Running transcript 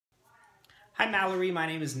Hi Mallory, my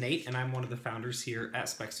name is Nate and I'm one of the founders here at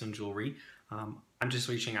Spexton Jewelry. I'm just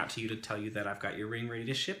reaching out to you to tell you that I've got your ring ready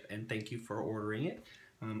to ship and thank you for ordering it.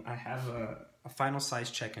 I have a final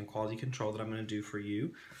size check and quality control that I'm going to do for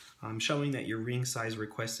you, showing that your ring size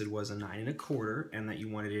requested was a 9 1/4 and that you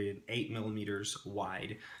wanted it 8 millimeters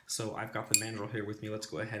wide. So I've got the mandrel here with me. Let's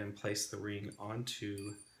go ahead and place the ring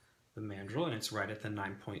onto the mandrel, and it's right at the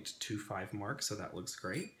 9.25 mark, so that looks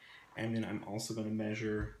great. And then I'm also going to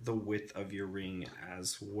measure the width of your ring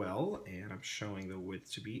as well, and I'm showing the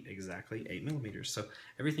width to be exactly 8 millimeters. So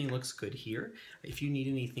everything looks good here. If you need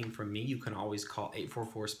anything from me, you can always call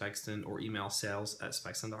 844-SPEXTON or email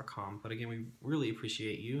sales@spexton.com. But again, we really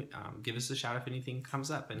appreciate you. Give us a shout if anything comes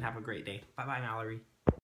up, and have a great day. Bye-bye, Mallory.